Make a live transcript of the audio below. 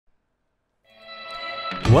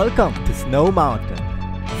Welcome to Snow Mountain.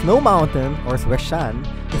 Snow Mountain, or Xue Shan,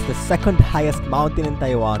 is the second highest mountain in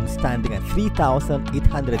Taiwan, standing at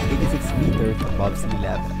 3,886 meters above sea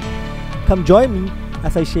level. Come join me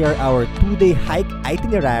as I share our 2-day hike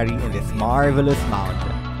itinerary in this marvelous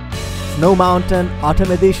mountain. Snow Mountain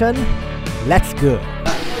Autumn Edition, let's go!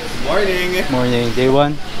 Morning! Morning, day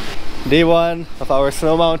one. Day one of our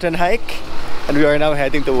Snow Mountain hike, and we are now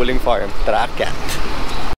heading to Wuling Farm, Tarakat.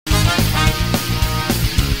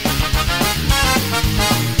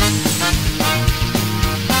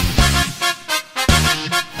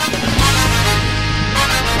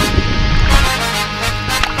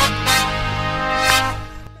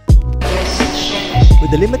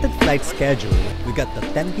 With the limited flight schedule, we got the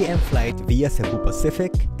 10 p.m. flight via Cebu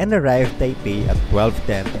Pacific and arrived Taipei at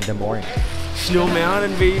 12:10 in the morning. Snow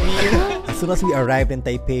Mountain, baby! As soon as we arrived in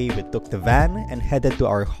Taipei, we took the van and headed to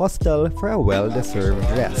our hostel for a well-deserved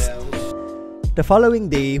rest. The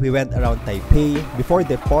following day, we went around Taipei before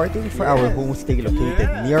departing for our homestay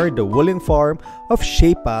located near the Wuling Farm of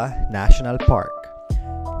Xue Shan National Park.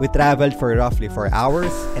 We traveled for roughly 4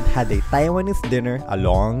 hours and had a Taiwanese dinner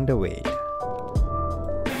along the way.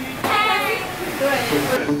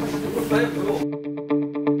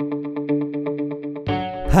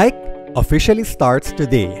 Hike officially starts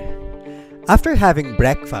today. After having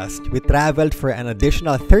breakfast, we traveled for an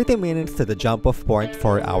additional 30 minutes to the jump-off point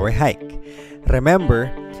for our hike. Remember,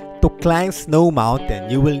 to climb Snow Mountain,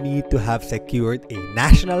 you will need to have secured a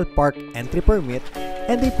National Park entry permit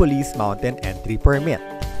and a Police Mountain entry permit.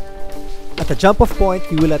 At the jump-off point,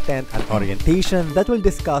 you will attend an orientation that will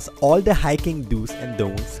discuss all the hiking do's and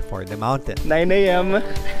don'ts for the mountain. 9 a.m.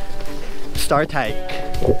 Start hike.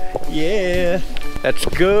 Yeah! Let's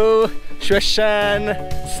go! Xue Shan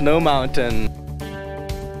Snow Mountain.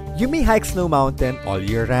 You may hike Snow Mountain all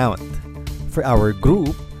year round. For our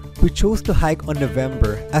group, we chose to hike on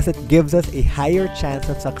November as it gives us a higher chance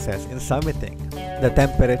of success in summiting. The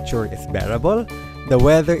temperature is bearable, the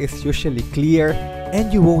weather is usually clear,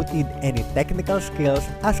 and you won't need any technical skills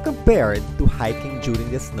as compared to hiking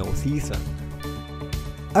during the snow season.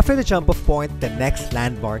 After the jump-off point, the next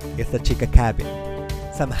landmark is the Chica Cabin.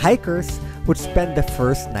 Some hikers would spend the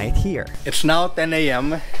first night here. It's now 10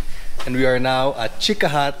 a.m. and we are now at Chica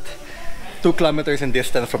Hut, 2 kilometers in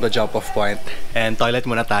distance from the jump-off point. And toilet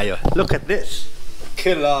muna tayo. Look at this!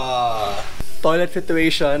 Killer! Toilet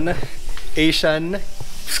situation, Asian,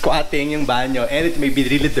 squatting yung banyo, and it may be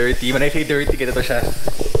really dirty. When I say dirty, ganito siya.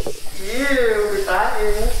 Ew!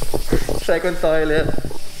 Tayo! Second toilet.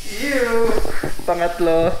 Ew!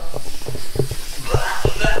 Pangatlo.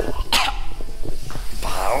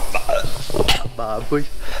 Baboy.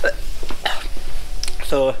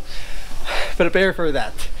 So, prepare for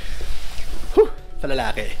that. Whew! Sa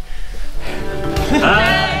lalaki.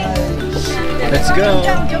 Let's go!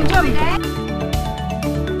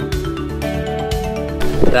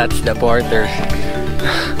 That's the porter.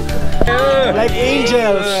 Like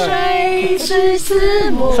angels!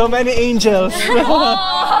 So many angels!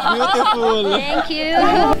 Beautiful! Thank you!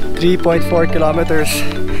 3.4 kilometers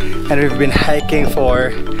and we've been hiking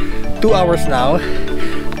for 2 hours now.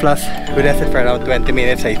 Plus, we rested for around 20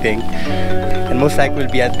 minutes, I think. And most likely we'll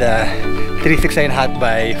be at the 369 hut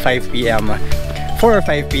by 5 p.m. 4 or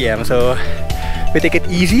 5 p.m. So, we take it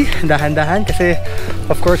easy, dahan-dahan, kasi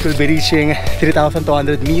of course we'll be reaching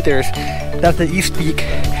 3,200 meters. That's the east peak,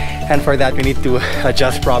 and for that we need to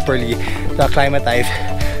adjust properly to acclimatize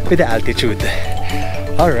with the altitude.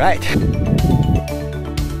 Alright.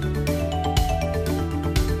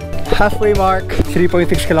 Halfway mark,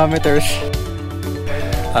 3.6 kilometers.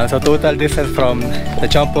 So total distance from the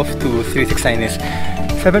jump off to 369 is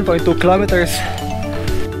 7.2 kilometers.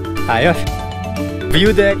 Ayos.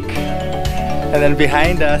 View deck. And then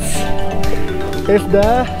behind us is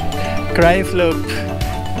the crying slope.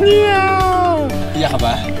 Yeah! Iyak ka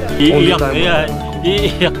ba? Iiyak na yan.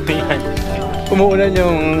 Iiyak na yan. Umuulan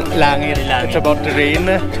yung langit. It's about to rain.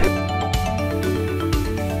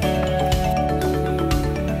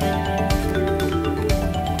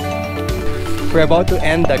 We're about to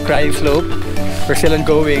end the crying slope. We're still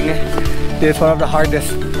ongoing. This is one of the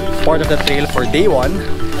hardest part of the trail for day one.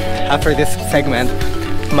 After this segment,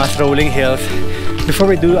 mas rolling hills before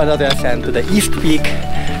we do another ascent to the east peak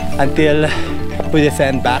until we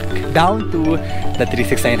descend back down to the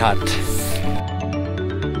 369 hut.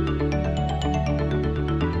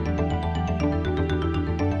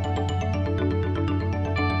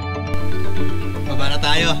 Baba na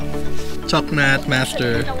tayo. Choknat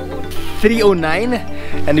Master. 309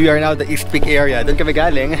 and we are now the east peak area. Doon kami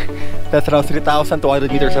galing. That's around 3,200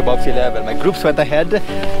 meters above sea level. My groups went ahead.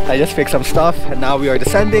 I just fixed some stuff and now we are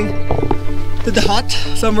descending to the hut,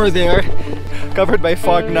 somewhere there, covered by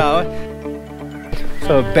fog now.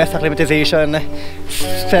 So best acclimatization,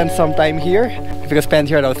 spend some time here. If you can spend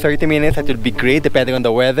here around 30 minutes, that would be great depending on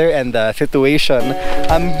the weather and the situation.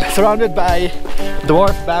 I'm surrounded by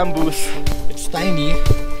dwarf bamboos. It's tiny,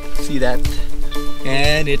 see that?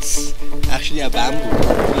 And it's actually a bamboo.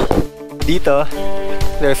 Dito,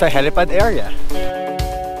 there's a helipad area.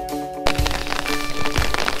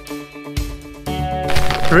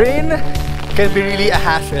 Rain can be really a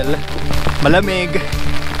hassle. Malamig,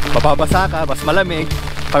 mababasa ka, mas malamig.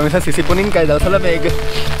 Paminsan sisipunin ka dahil sa lamig.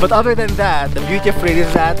 But other than that, the beauty of rain is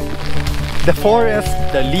that the forest,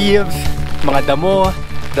 the leaves, mga damo,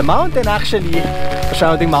 the mountain actually, the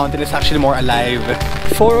surrounding mountain is actually more alive.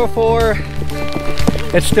 4:04,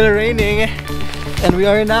 it's still raining, and we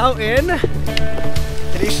are now in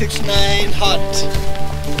 369 hot.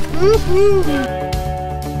 Woohoo!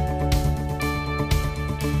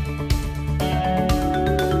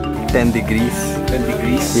 10 degrees. 10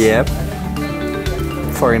 degrees? Yep.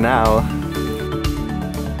 For now.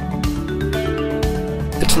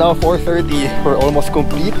 It's now 4:30. We're almost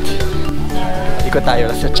complete. Ikot tayo.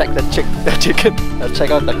 Let's check the chicken. Let's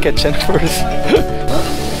check out the kitchen first.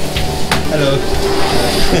 Hello.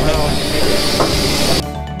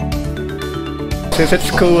 Since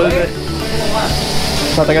it's cold,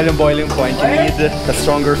 matagal yung boiling point. You need a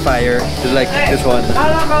stronger fire, just like this one.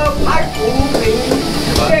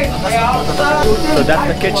 So that's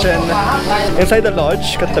the kitchen. Inside the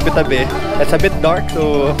lodge, katabi-tabi. It's a bit dark,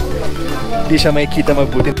 so di siya makikita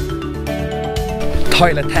mabuti.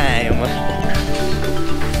 Toilet time!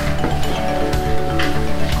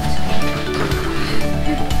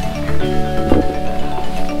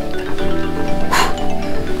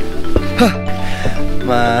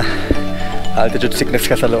 Ma-altitude sickness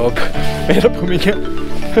ka sa loob. Mahirap huminga.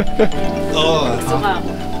 Oo.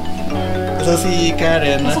 So si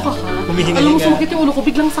Karen, humihinga-hinga. Alam mo, sumakit yung ulo ko,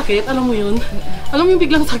 biglang sakit, alam mo yun? Alam mo yung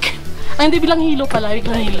biglang sakit? Ay, hindi, biglang hilo pala,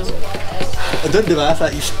 biglang hilo. Doon, di ba? Sa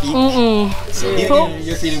East Peak? So,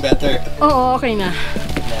 you're feeling better? Oo, okay na.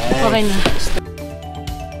 Nice. Okay na.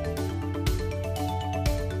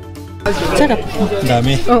 Sarap.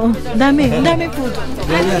 Dami. Oo, dami. Dami food.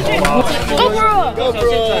 Go bro! Go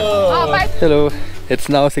bro! Hello, it's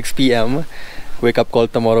now 6 p.m. Wake up call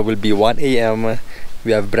tomorrow will be 1 a.m.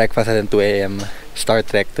 We have breakfast at 2 a.m. Start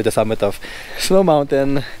trek to the summit of Snow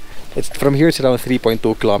Mountain. It's from here, it's around 3.2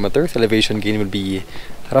 kilometers. Elevation gain will be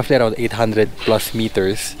roughly around 800 plus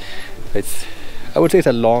meters. I would say it's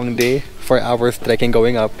a long day, 4 hours trekking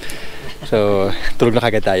going up. So, tulog na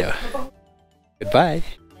kagad tayo. Goodbye!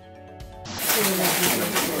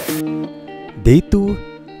 Day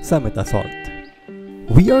 2, Summit Assault.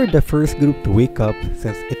 We are the first group to wake up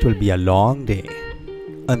since it will be a long day.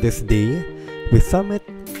 On this day, we summit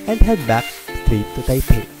and head back straight to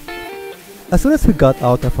Taipei. As soon as we got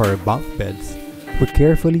out of our bunk beds, we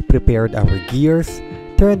carefully prepared our gears,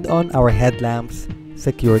 turned on our headlamps,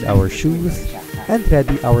 secured our shoes, and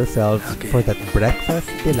ready ourselves for that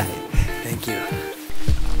breakfast delight. Thank you.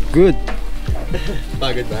 Good.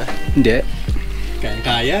 Pagod ba? Hindi.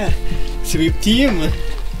 Kaya. Sweep team!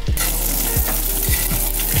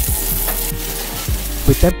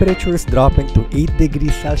 With temperatures dropping to 8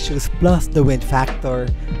 degrees Celsius plus the wind factor,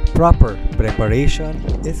 proper preparation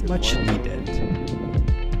is much needed.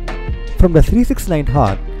 From the 369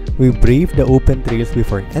 hut, we braved the open trails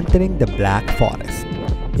before entering the Black Forest,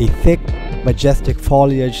 a thick, majestic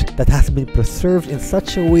foliage that has been preserved in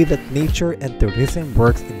such a way that nature and tourism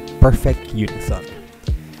works in perfect unison.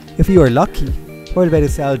 If you are lucky, or very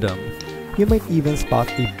seldom, you might even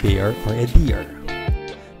spot a bear or a deer.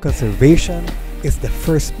 Conservation is the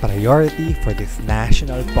first priority for this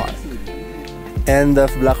national park. End of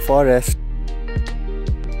Black Forest.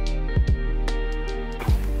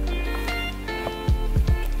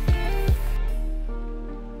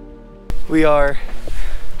 We are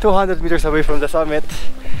 200 meters away from the summit,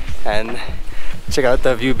 and check out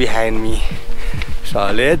the view behind me.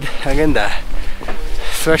 Solid, ang ganda.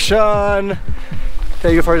 Xue Shan!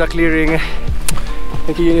 Thank you for the clearing.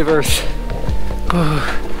 Thank you, universe.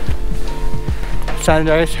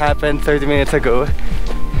 Sunrise happened 30 minutes ago.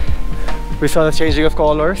 We saw the changing of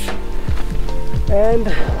colors, and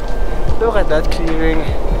look at that clearing.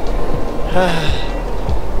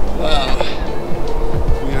 Wow,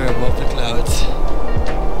 we are above the clouds.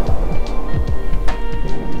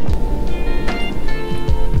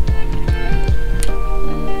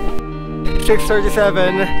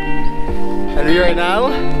 .37, and we are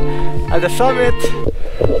now at the summit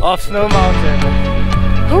of Snow Mountain.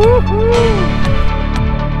 Woohoo!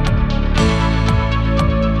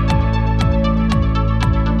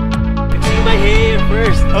 cutting my hair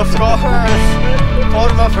first. Of course!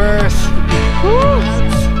 Forma first! Woo!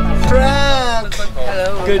 Frank!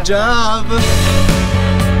 Hello. Good job!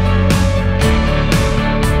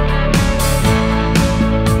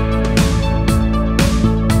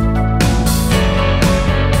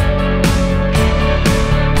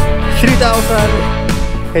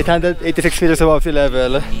 $3,886 meters above sea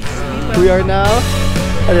level. We are now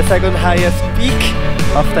at the second highest peak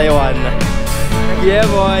of Taiwan. Yeah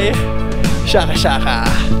boy! Shaka shaka!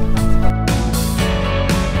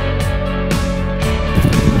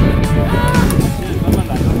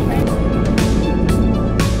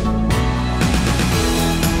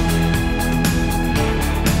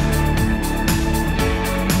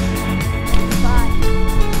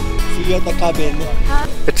 See you at the cabin.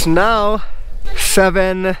 It's now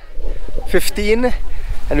 7:15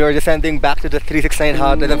 and we are descending back to the 369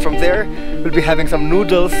 hut, and then from there we'll be having some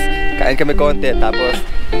noodles. Kain kami konti, tapos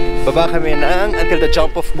baba kami ng until the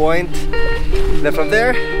jump off point. Then from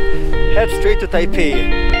there, head straight to Taipei.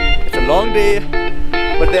 It's a long day,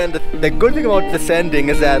 but then the good thing about descending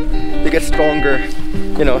is that you get stronger.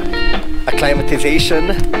 You know,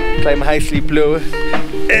 acclimatization, climb high, sleep low,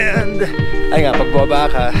 and ay nga, pag baba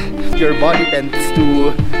ka, your body tends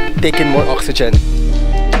to take in more oxygen.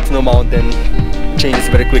 Snow mountain changes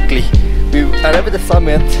very quickly. We arrived at the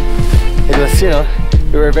summit. It was, you know,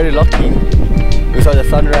 we were very lucky. We saw the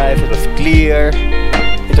sunrise, it was clear,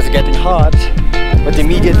 it was getting hot, but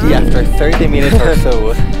immediately after 30 minutes or so, it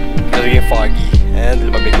was getting foggy and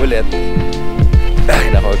lumamig ulit.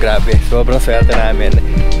 Ay nako, grabe. Sobrang swerte namin.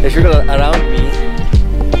 If you look around me,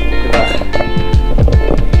 diba?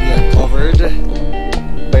 We are covered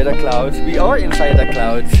by the clouds. We are inside the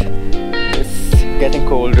clouds. It's getting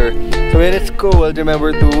colder. So when it's cold,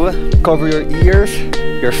 remember to cover your ears,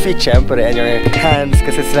 your feet syempre, and your hands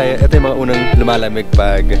kasi ito yung mga unang lumalamig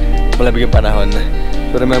pag malamig yung panahon.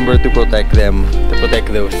 So remember to protect them, to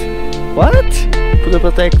protect those. What? To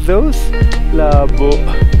protect those? Labo.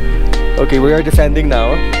 Okay, we are descending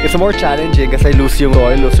now. It's more challenging kasi loose yung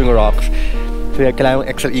soil, loose yung rocks. So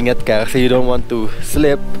kailangan extra ingat ka kasi you don't want to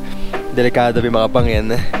slip. Delikado yung mga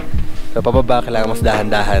pangin. So pababa kailangan mas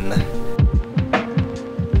dahan-dahan.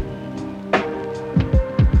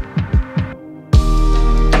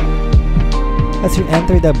 As you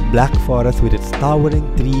enter the black forest with its towering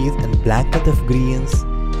trees and blanket of greens,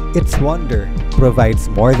 its wonder provides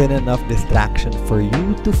more than enough distraction for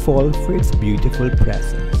you to fall for its beautiful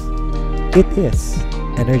presence. It is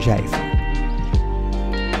energizing.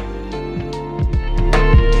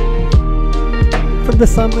 From the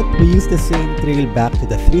summit, we use the same trail back to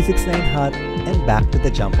the 369 hut and back to the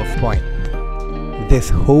jump-off point. This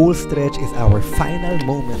whole stretch is our final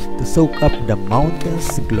moment to soak up the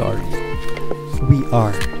mountain's glory. We are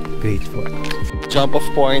grateful. Jump off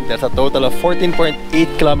point, that's a total of 14.8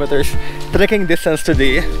 kilometers trekking distance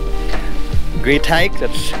today. Great hike,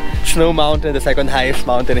 that's Snow Mountain, the second highest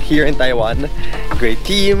mountain here in Taiwan. Great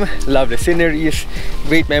team, love the sceneries,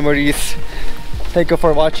 great memories. Thank you for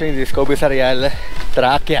watching this Kobe Sarial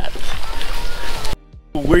Trakyat.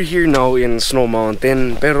 We're here now in Snow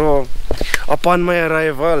Mountain, pero upon my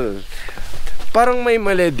arrival, parang may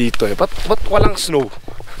mali dito eh. Ba't walang snow?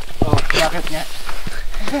 Oh, bakit nga?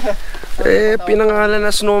 Pinangalan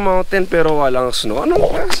na Snow Mountain pero walang snow. Anong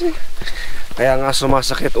klase? Kaya nga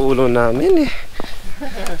sumasakit ulo namin eh.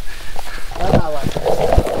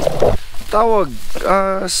 Tawag?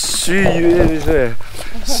 Xue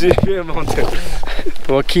Mountain.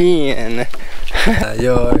 Joaquin.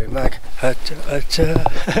 Ayoy, mag acha acha.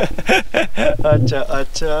 Acha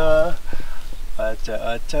acha. Acha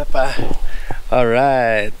acha pa.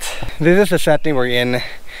 Alright. This is the setting we're in.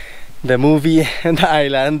 The movie and the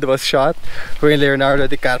island was shot where Leonardo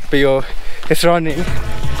DiCaprio is running.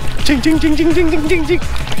 Ching ching ching ching ching ching ching ching.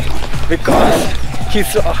 Because he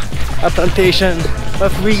saw a plantation of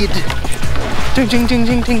weed. Ching ching ching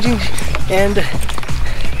ching ching ching. And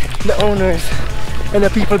the owners and the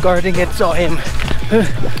people guarding it saw him.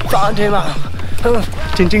 Found him out.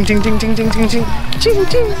 Ching ching ching ching ching ching ching ching. Ching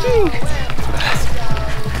ching ching.